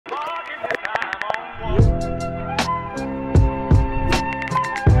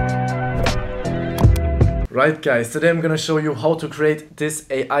Right guys, today I'm gonna show you how to create this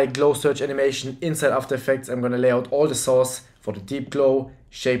AI glow search animation inside After Effects. I'm gonna lay out all the source for the deep glow,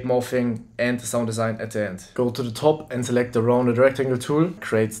 shape morphing and the sound design at the end. Go to the top and select the rounded rectangle tool.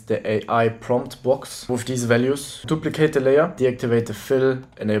 Creates the AI prompt box with these values. Duplicate the layer, deactivate the fill,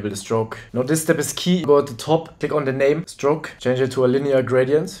 enable the stroke. Now this step is key. Go at the top, click on the name, stroke, change it to a linear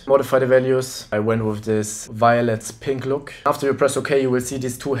gradient. Modify the values. I went with this violet pink look. After you press OK, you will see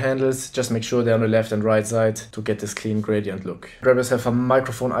these two handles. Just make sure they're on the left and right side to get this clean gradient look. Grab yourself a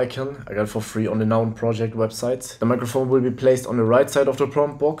microphone icon. I got it for free on the Noun project website. The microphone will be placed on the right side of the prompt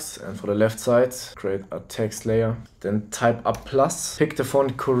box, and for the left side create a text layer, then type a plus, pick the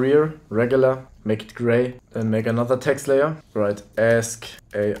font Courier regular, make it gray, then make another text layer, write ask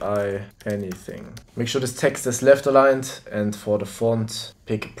AI anything. Make sure this text is left aligned, and for the font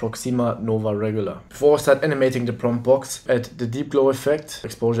pick Proxima Nova regular. Before I start animating the prompt box, add the deep glow effect.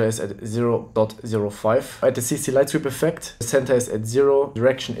 Exposure is at 0.05. Add the CC light sweep effect. The center is at 0.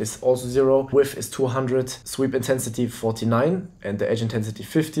 Direction is also 0. Width is 200. Sweep intensity 49 and the edge intensity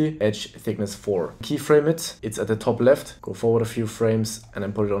 50. Edge thickness 4. Keyframe it. It's at the top left. Go forward a few frames and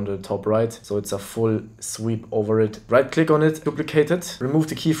then put it on the top right. So it's a full sweep over it. Right click on it, duplicate it, remove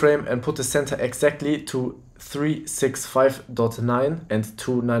the keyframe and put the center exactly to 365.9 and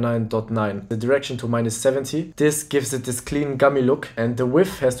 299.9. The direction to -70. This gives it this clean gummy look, and the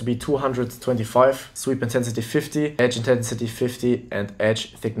width has to be 225, sweep intensity 50, edge intensity 50 and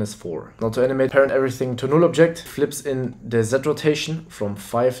edge thickness 4. Now to animate, parent everything to null object, flips in the Z rotation from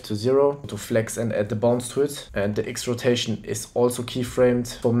 5 to 0 to flex and add the bounce to it, and the X rotation is also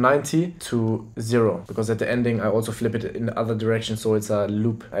keyframed from 90 to 0 because at the ending I also flip it in the other direction, so it's a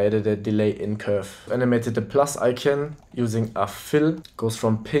loop. I added a delay in curve. Animated the plus icon using a fill, goes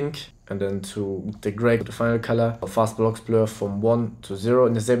from pink and then to the gray, the final color. A fast blocks blur from 1 to 0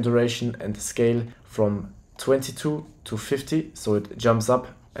 in the same duration, and the scale from 22 to 50, so it jumps up,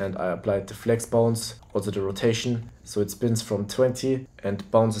 and I applied the flex bounce, also the rotation, so it spins from 20 and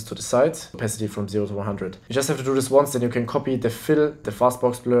bounces to the side. Opacity from 0 to 100. You just have to do this once, then you can copy the fill, the fast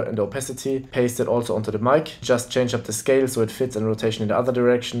box blur and the opacity, paste it also onto the mic, just change up the scale so it fits, and rotation in the other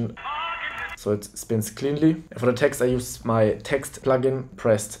direction, so it spins cleanly. And for the text, I used my text plugin,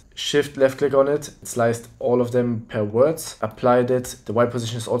 pressed shift left click on it, sliced all of them per words, applied it. The Y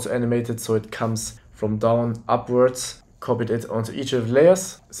position is also animated, so it comes from down upwards. Copied it onto each of the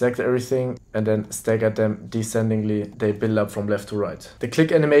layers, selected everything and then staggered them descendingly. They build up from left to right. The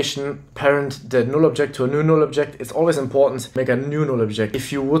click animation, parent the null object to a new null object. It's always important to make a new null object.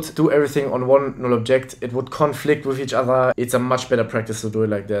 If you would do everything on one null object, it would conflict with each other. It's a much better practice to do it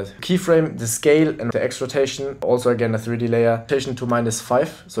like that. Keyframe the scale and the X rotation, also again a 3D layer. Rotation to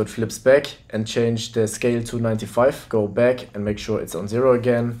 -5, so it flips back, and change the scale to 95. Go back and make sure it's on 0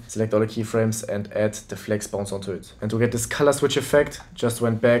 again. Select all the keyframes and add the flex bounce onto it. And to get this color switch effect, just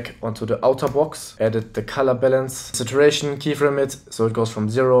went back onto the outer box, added the color balance, saturation, keyframe it, so it goes from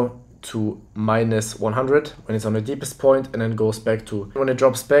 0 to -100 when it's on the deepest point, and then goes back to, when it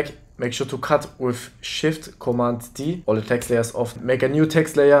drops back, make sure to cut with Shift Command D, all the text layers off. Make a new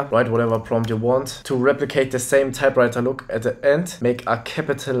text layer, write whatever prompt you want. To replicate the same typewriter look at the end, make a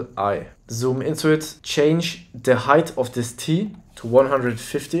capital I. Zoom into it, change the height of this T to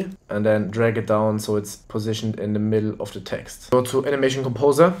 150 and then drag it down so it's positioned in the middle of the text. Go to Animation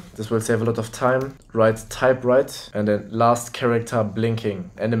Composer. This will save a lot of time. Write type right and then last character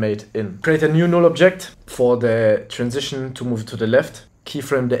blinking, animate in. Create a new null object for the transition to move to the left.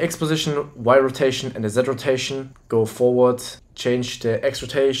 Keyframe the X position, Y rotation and the Z rotation. Go forward, change the X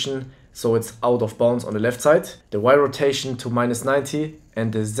rotation so it's out of bounds on the left side. The Y rotation to -90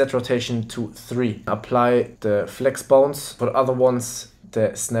 and the Z rotation to 3. Apply the flex bounce. For the other ones,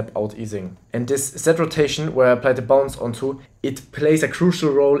 the snap out easing. And this Z rotation, where I apply the bounce onto, it plays a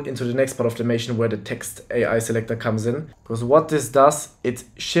crucial role into the next part of the animation where the text AI selector comes in. Because what this does, it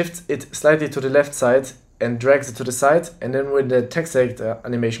shifts it slightly to the left side and drags it to the side, and then when the text selector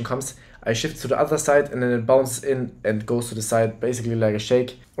animation comes, I shift to the other side and then it bounces in and goes to the side, basically like a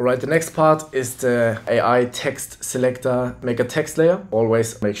shake. Alright, the next part is the AI text selector. Make a text layer.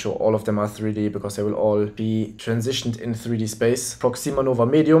 Always make sure all of them are 3D because they will all be transitioned in 3D space. Proxima Nova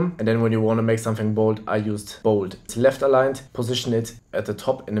medium, and then when you want to make something bold, I used bold. It's left aligned, position it at the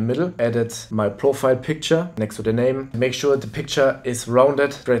top in the middle. Added my profile picture next to the name. Make sure the picture is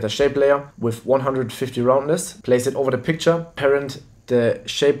rounded. Create a shape layer with 150 roundness. Place it over the picture. Parent the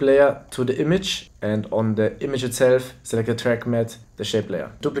shape layer to the image, and on the image itself, select the track matte, the shape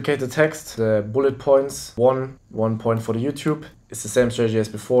layer. Duplicate the text, the bullet points, one point for the YouTube. It's the same strategy as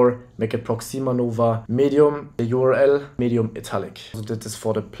before. Make it Proxima Nova medium, the URL medium italic. So did this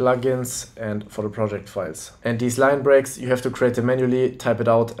for the plugins and for the project files. And these line breaks, you have to create them manually, type it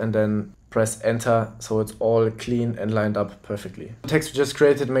out, and then press enter so it's all clean and lined up perfectly. The text we just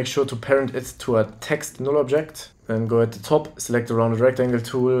created, make sure to parent it to a text null object. Then go at the top, select the rounded rectangle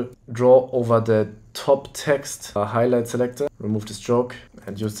tool, draw over the top text a highlight selector, remove the stroke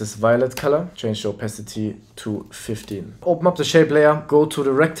and use this violet color. Change the opacity to 15. Open up the shape layer, go to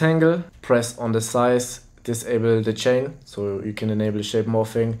the rectangle, press on the size, disable the chain so you can enable shape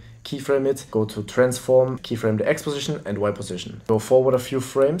morphing. Keyframe it, go to transform, keyframe the X position and Y position. Go forward a few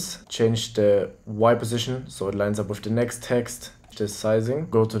frames, change the Y position so it lines up with the next text, this sizing.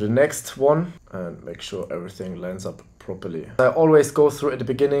 Go to the next one and make sure everything lines up properly. I always go through at the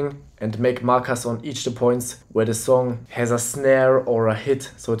beginning and make markers on each of the points where the song has a snare or a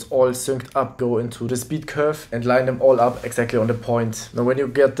hit, so it's all synced up. Go into the speed curve and line them all up exactly on the point. Now when you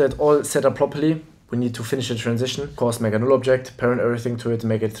get that all set up properly, we need to finish the transition. Of course, make a null object, parent everything to it,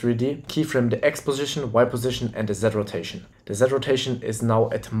 make it 3D. Keyframe the X position, Y position and the Z rotation. The Z rotation is now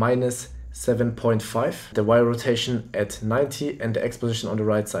at minus 7.5, the Y rotation at 90 and the X position on the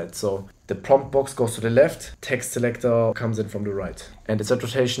right side. So the prompt box goes to the left, text selector comes in from the right. And the Z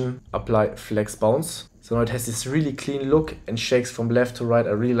rotation, apply flex bounce. So now it has this really clean look and shakes from left to right. I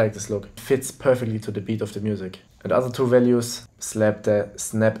really like this look. It fits perfectly to the beat of the music. And the other two values, slap the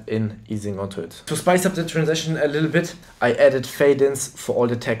snap in easing onto it. To spice up the transition a little bit, I added fade-ins for all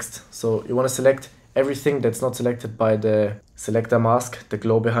the text. So you want to select everything that's not selected by the selector mask, the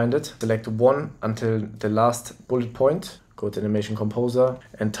glow behind it. Select one until the last bullet point. Go to Animation Composer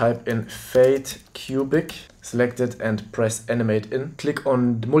and type in fade cubic. Select it and press animate in. Click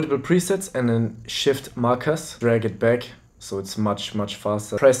on the multiple presets and then shift markers. Drag it back so it's much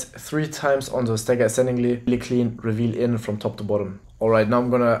faster. Press 3 times on the stagger ascendingly. Really clean, reveal in from top to bottom. Alright, now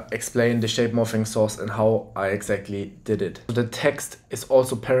I'm gonna explain the shape morphing source and how I exactly did it. So the text is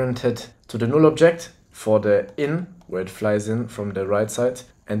also parented to the null object for the in, where it flies in from the right side.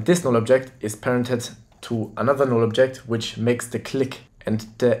 And this null object is parented to another null object which makes the click. And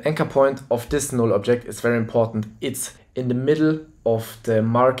the anchor point of this null object is very important. It's in the middle of the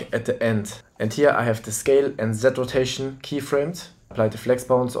mark at the end. And here I have the scale and Z rotation keyframed. Apply the flex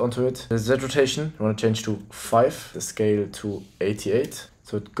bounce onto it. The Z rotation, you want to change to 5, the scale to 88.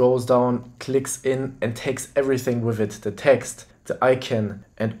 So it goes down, clicks in and takes everything with it. The text, the icon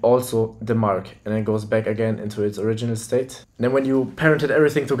and also the mark, and then goes back again into its original state. And then when you parented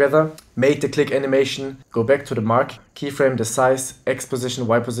everything together, made the click animation, go back to the mark, keyframe the size, X position,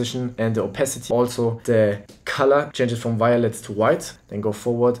 Y position and the opacity. Also the color, change it from violet to white, then go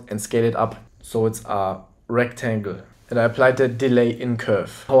forward and scale it up so it's a rectangle. And I applied the delay in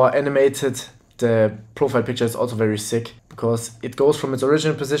curve. How I animated the profile picture is also very sick because it goes from its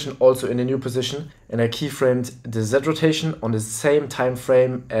original position also in a new position, and I keyframed the Z rotation on the same time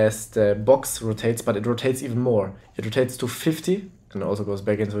frame as the box rotates, but it rotates even more. It rotates to 50 and also goes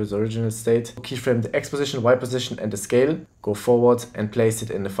back into its original state. Keyframe the X position, Y position and the scale, go forward and place it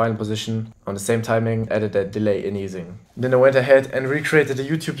in the final position on the same timing, added that delay in easing. Then I went ahead and recreated the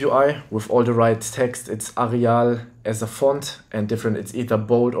YouTube UI with all the right text. It's Arial as a font and different. It's either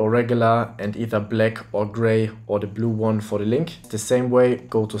bold or regular and either black or gray or the blue one for the link. The same way,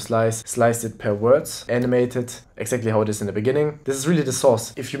 go to slice it per words, animate it exactly how it is in the beginning. This is really the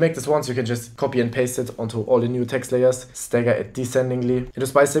source. If you make this once, you can just copy and paste it onto all the new text layers, stagger it descendingly. And to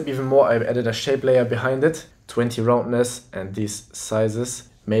spice it even more, I've added a shape layer behind it, 20 roundness and these sizes.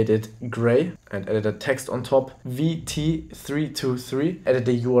 Made it gray and added a text on top, VT323, added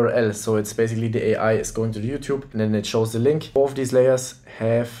the URL, so it's basically the AI is going to the YouTube and then it shows the link. Both of these layers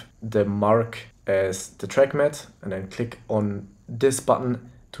have the mark as the track mat, and then click on this button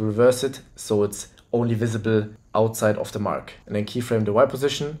to reverse it so it's only visible outside of the mark. And then keyframe the Y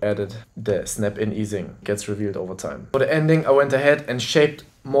position, added the snap in easing, gets revealed over time. For the ending, I went ahead and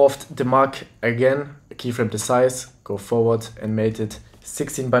morphed the mark again, keyframe the size, go forward and made it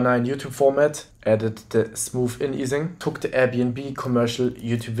 16:9 YouTube format, added the smooth in easing, took the Airbnb commercial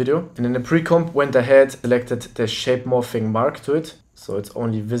YouTube video, and in the pre-comp went ahead, selected the shape morphing mark to it, so it's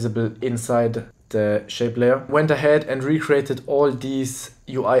only visible inside the shape layer. Went ahead and recreated all these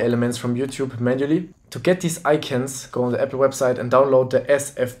UI elements from YouTube manually. To get these icons, go on the Apple website and download the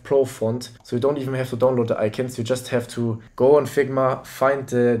SF Pro font. So you don't even have to download the icons, you just have to go on Figma, find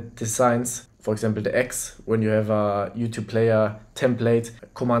the designs, for example, the X, when you have a YouTube player template,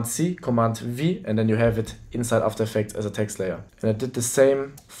 Command C, Command V, and then you have it inside After Effects as a text layer. And I did the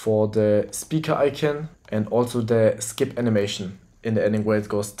same for the speaker icon and also the skip animation in the ending where it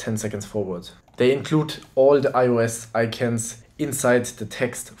goes 10 seconds forward. They include all the iOS icons inside the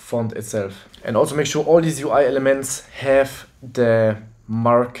text font itself. And also make sure all these UI elements have the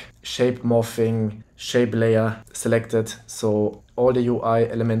mark, shape morphing, shape layer selected, so all the UI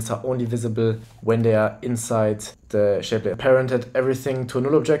elements are only visible when they are inside the shape layer. Parented everything to a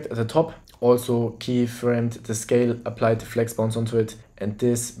null object at the top, also keyframed the scale, applied the flex bounce onto it, and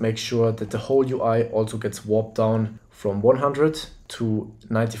this makes sure that the whole UI also gets warped down from 100 to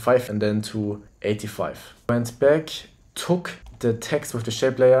 95 and then to 85. Went back, took the text with the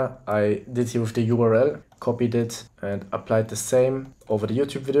shape layer I did here with the URL, copied it and applied the same over the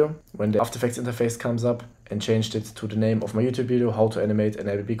YouTube video when the After Effects interface comes up, and changed it to the name of my YouTube video, how to animate an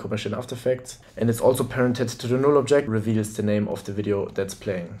ABB compression in After Effects. And it's also parented to the null object, reveals the name of the video that's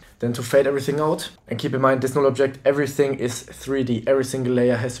playing. Then to fade everything out, and keep in mind this null object, everything is 3D. Every single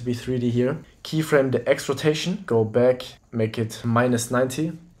layer has to be 3D here. Keyframe the X rotation, go back, make it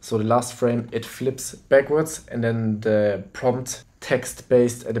 -90. So the last frame, it flips backwards, and then the prompt text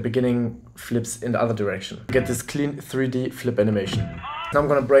based at the beginning flips in the other direction. Get this clean 3D flip animation. Now I'm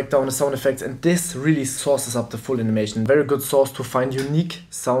gonna break down the sound effects, and this really sources up the full animation. Very good source to find unique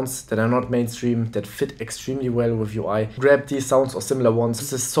sounds that are not mainstream, that fit extremely well with UI. Grab these sounds or similar ones.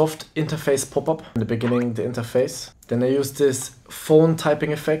 This is soft interface pop-up in the beginning, the interface. Then I use this phone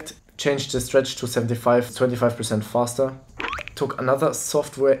typing effect, changed the stretch to 25% faster. Took another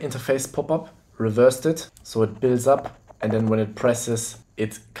software interface pop-up, reversed it, so it builds up, and then when it presses,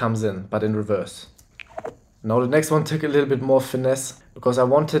 it comes in, but in reverse. Now the next one took a little bit more finesse, because I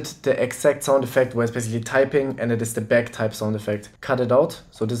wanted the exact sound effect where it's basically typing and it is the back type sound effect. Cut it out,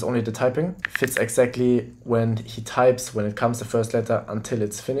 so this is only the typing. Fits exactly when he types, when it comes the first letter until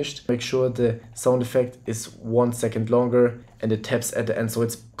it's finished. Make sure the sound effect is 1 second longer and it taps at the end, so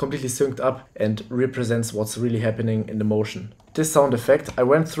it's completely synced up and represents what's really happening in the motion. This sound effect I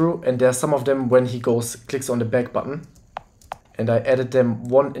went through, and there are some of them when he clicks on the back button, and I added them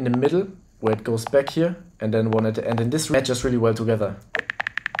one in the middle where it goes back here, and then one at the end, and this matches really well together.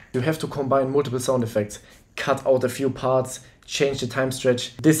 You have to combine multiple sound effects, cut out a few parts, change the time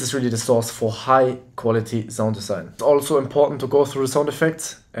stretch. This is really the source for high quality sound design. It's also important to go through the sound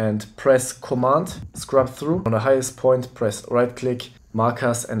effects and press Command, scrub through. On the highest point, press right click,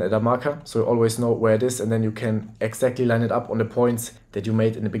 markers, and add a marker, so you always know where it is, and then you can exactly line it up on the points that you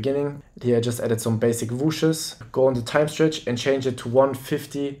made in the beginning. Here I just added some basic whooshes. Go on the time stretch and change it to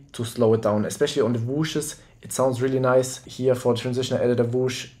 150 to slow it down, especially on the whooshes. It sounds really nice. Here for the transition I added a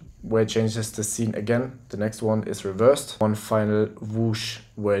whoosh where it changes the scene again. The next one is reversed. One final whoosh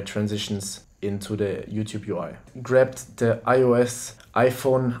where it transitions into the YouTube UI. Grabbed the iOS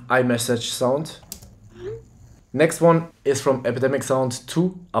iPhone iMessage sound. Next one is from Epidemic Sound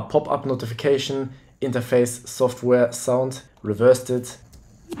 2, a pop-up notification interface software sound. Reversed it.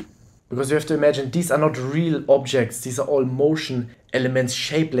 Because you have to imagine, these are not real objects, these are all motion elements,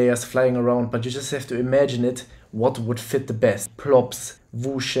 shape layers flying around, but you just have to imagine it, what would fit the best. Plops,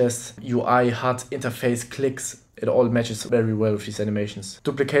 whooshes, UI, HUD, interface, clicks, it all matches very well with these animations.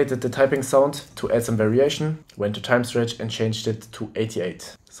 Duplicated the typing sound to add some variation, went to time stretch and changed it to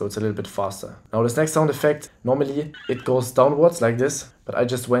 88. So it's a little bit faster. Now this next sound effect, normally it goes downwards like this, but I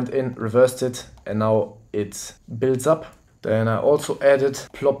just went in, reversed it, and now it builds up. Then I also added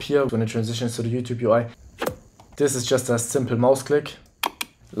plop here when it transitions to the YouTube UI. This is just a simple mouse click.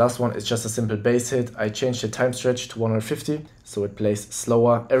 Last one is just a simple bass hit. I changed the time stretch to 150, so it plays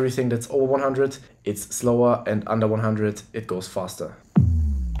slower. Everything that's over 100, it's slower, and under 100, it goes faster.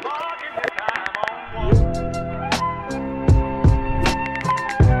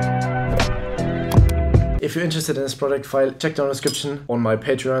 If you're interested in this product file, check down the description on my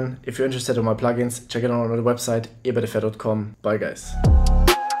Patreon. If you're interested in my plugins, check it out on the website eberdefer.com. Bye guys.